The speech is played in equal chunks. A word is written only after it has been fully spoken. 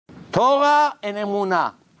Torah and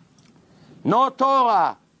Emunah. No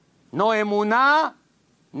Torah, no Emunah,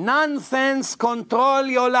 nonsense control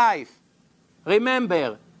your life.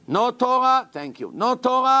 Remember, no Torah, thank you, no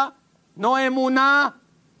Torah, no Emunah,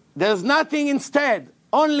 there's nothing instead,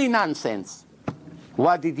 only nonsense.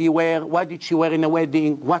 What did he wear? What did she wear in a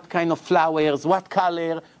wedding? What kind of flowers? What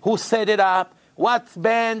color? Who set it up? What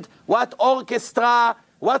band? What orchestra?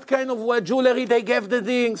 What kind of jewelry they gave the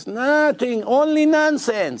things? Nothing, only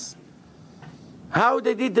nonsense. How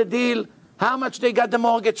they did the deal? How much they got the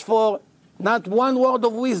mortgage for? Not one word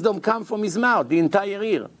of wisdom come from his mouth, the entire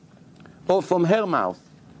year. Or from her mouth.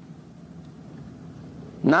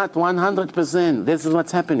 Not 100%. This is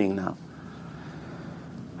what's happening now.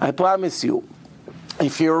 I promise you,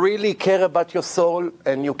 if you really care about your soul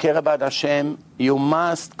and you care about Hashem, you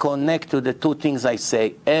must connect to the two things I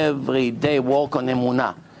say. Every day work on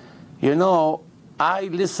Emunah. You know, I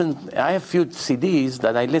have few CDs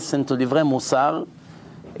that I listen to Divrei Musar.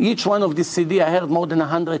 Each one of these CD I heard more than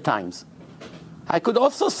 100 times. I could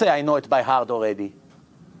also say I know it by heart already.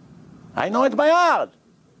 I know it by heart.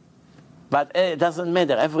 But it doesn't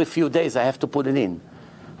matter. Every few days I have to put it in.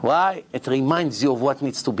 Why? It reminds you of what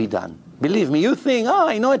needs to be done. Believe me, you think, oh,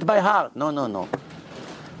 I know it by heart. No, no, no.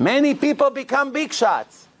 Many people become big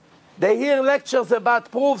shots. They hear lectures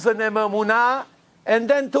about proofs and Emunah, and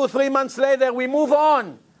then 2-3 months later we move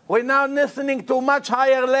on. We're now listening to much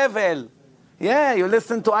higher level. Yeah, you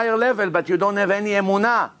listen to higher level, but you don't have any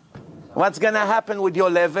Emunah. What's going to happen with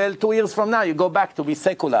your level 2 years from now? You go back to be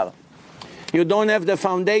secular. You don't have the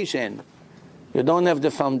foundation. You don't have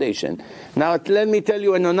the foundation. Now, let me tell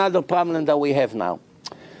you another problem that we have now.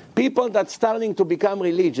 People that starting to become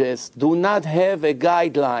religious do not have a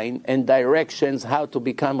guideline and directions how to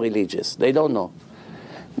become religious. They don't know.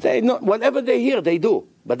 They know whatever they hear, they do.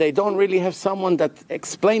 But they don't really have someone that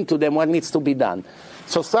explains to them what needs to be done.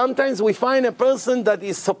 So sometimes we find a person that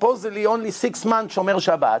is supposedly only 6 months Shomer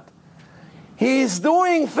Shabbat. He is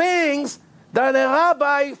doing things that a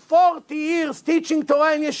rabbi 40 years teaching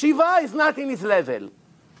Torah in yeshiva is not in his level.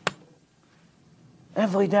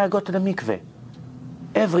 Every day I go to the mikveh.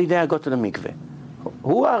 Every day I go to the mikveh.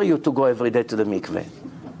 Who are you to go every day to the mikveh?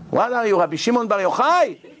 What are you, Rabbi Shimon Bar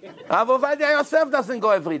Yochai? Rav Ovadia Yosef doesn't go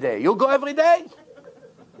every day. You go every day?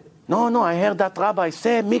 No, I heard that rabbi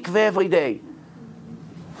say mikveh every day.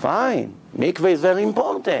 Fine, mikveh is very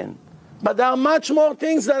important. But there are much more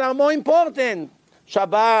things that are more important.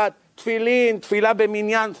 Shabbat, Tefillin, Tefillah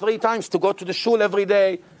b'minyan 3 times to go to the shul every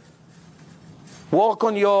day. Work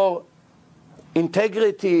on your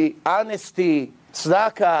integrity, honesty,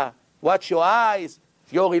 tzedakah, watch your eyes,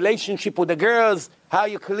 your relationship with the girls, how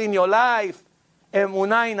you clean your life,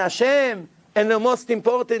 Emunah in Hashem, and the most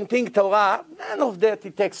important thing, Torah. None of that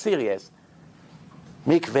it takes serious.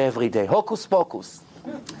 Mikveh every day, hocus pocus.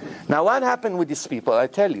 Now what happened with these people? I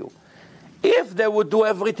tell you. If they would do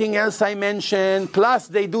everything else I mentioned, plus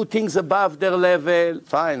they do things above their level,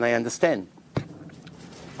 fine, I understand.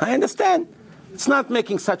 I understand. It's not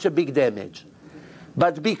making such a big damage.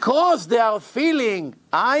 But because they are feeling,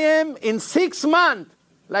 I am in 6 months,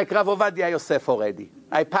 like Rav Ovadia Yosef already.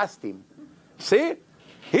 I passed him. See?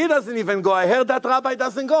 He doesn't even go. I heard that rabbi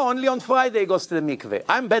doesn't go. Only on Friday he goes to the mikveh.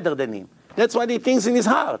 I'm better than him. That's what he thinks in his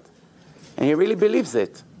heart. And he really believes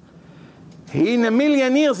it. In a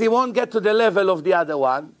million years, he won't get to the level of the other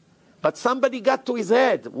one. But somebody got to his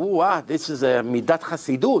head. Ooh, this is a midat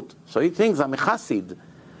chasidut. So he thinks I'm a chassid.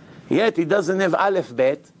 Yet he doesn't have aleph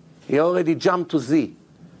bet. He already jumped to Z.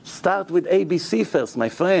 Start with ABC first, my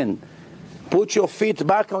friend. Put your feet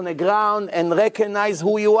back on the ground and recognize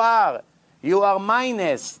who you are. You are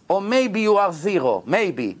minus, or maybe you are 0,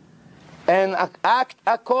 maybe. And act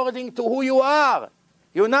according to who you are.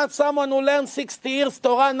 You're not someone who learned 60 years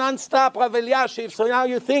Torah non-stop, Rav Eliashiv, so now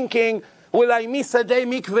you're thinking, will I miss a day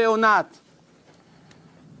mikveh or not?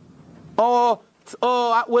 Or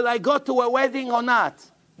will I go to a wedding or not?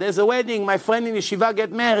 There's a wedding, my friend in yeshiva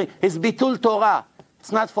get married, it's bitul Torah.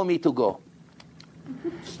 It's not for me to go.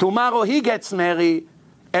 Tomorrow he gets married,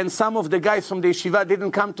 and some of the guys from the yeshiva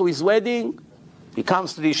didn't come to his wedding. He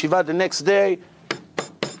comes to the yeshiva the next day.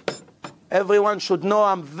 Everyone should know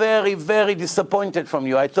I'm very, very disappointed from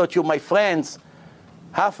you. I thought you were my friends.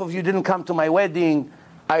 Half of you didn't come to my wedding.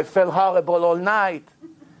 I felt horrible all night.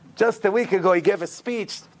 Just a week ago he gave a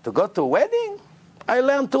speech. To go to a wedding? I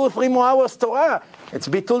learned 2 or 3 more hours Torah. It's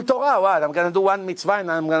bitul Torah. What? I'm going to do 1 mitzvah and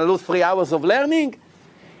I'm going to lose 3 hours of learning?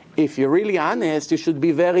 If you're really honest, you should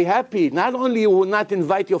be very happy. Not only you will not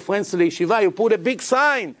invite your friends to the yeshiva, you put a big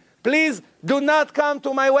sign. Please do not come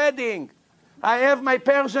to my wedding. I have my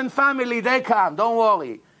Persian family, they come, don't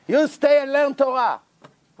worry. You stay and learn Torah.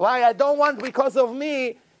 Why? I don't want, because of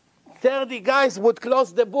me, 30 guys would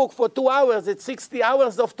close the book for 2 hours. It's 60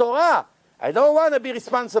 hours of Torah. I don't want to be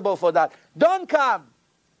responsible for that. Don't come.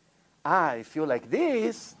 If you're like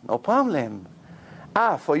this, no problem.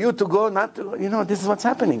 For you to go, not to, this is what's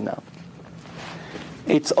happening now.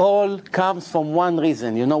 It's all comes from one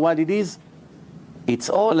reason. You know what it is? It's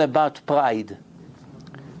all about pride.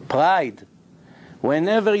 Pride.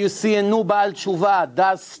 Whenever you see a new Baal Tshuva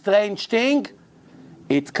does strange thing,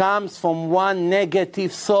 it comes from one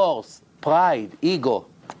negative source. Pride, ego.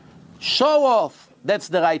 Show off. That's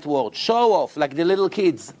the right word. Show off, like the little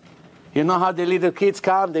kids. You know how the little kids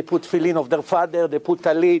come, they put tefillin of their father, they put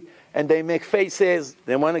talit, and they make faces.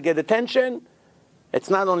 They want to get attention. It's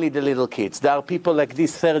not only the little kids. There are people like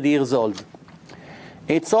this, 30 years old.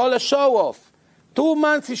 It's all a show off. 2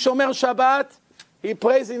 months he shomer Shabbat. He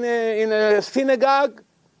prays in a synagogue,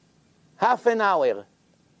 half an hour.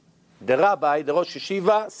 The rabbi, the Rosh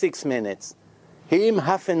Yeshiva, 6 minutes. Him,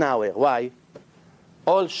 half an hour. Why?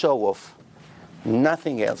 All show off.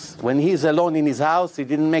 Nothing else. When he's alone in his house, he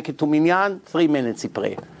didn't make it to Minyan, 3 minutes he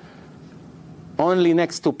pray. Only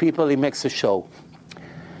next to people he makes a show.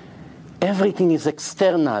 Everything is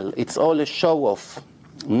external. It's all a show off.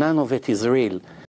 None of it is real.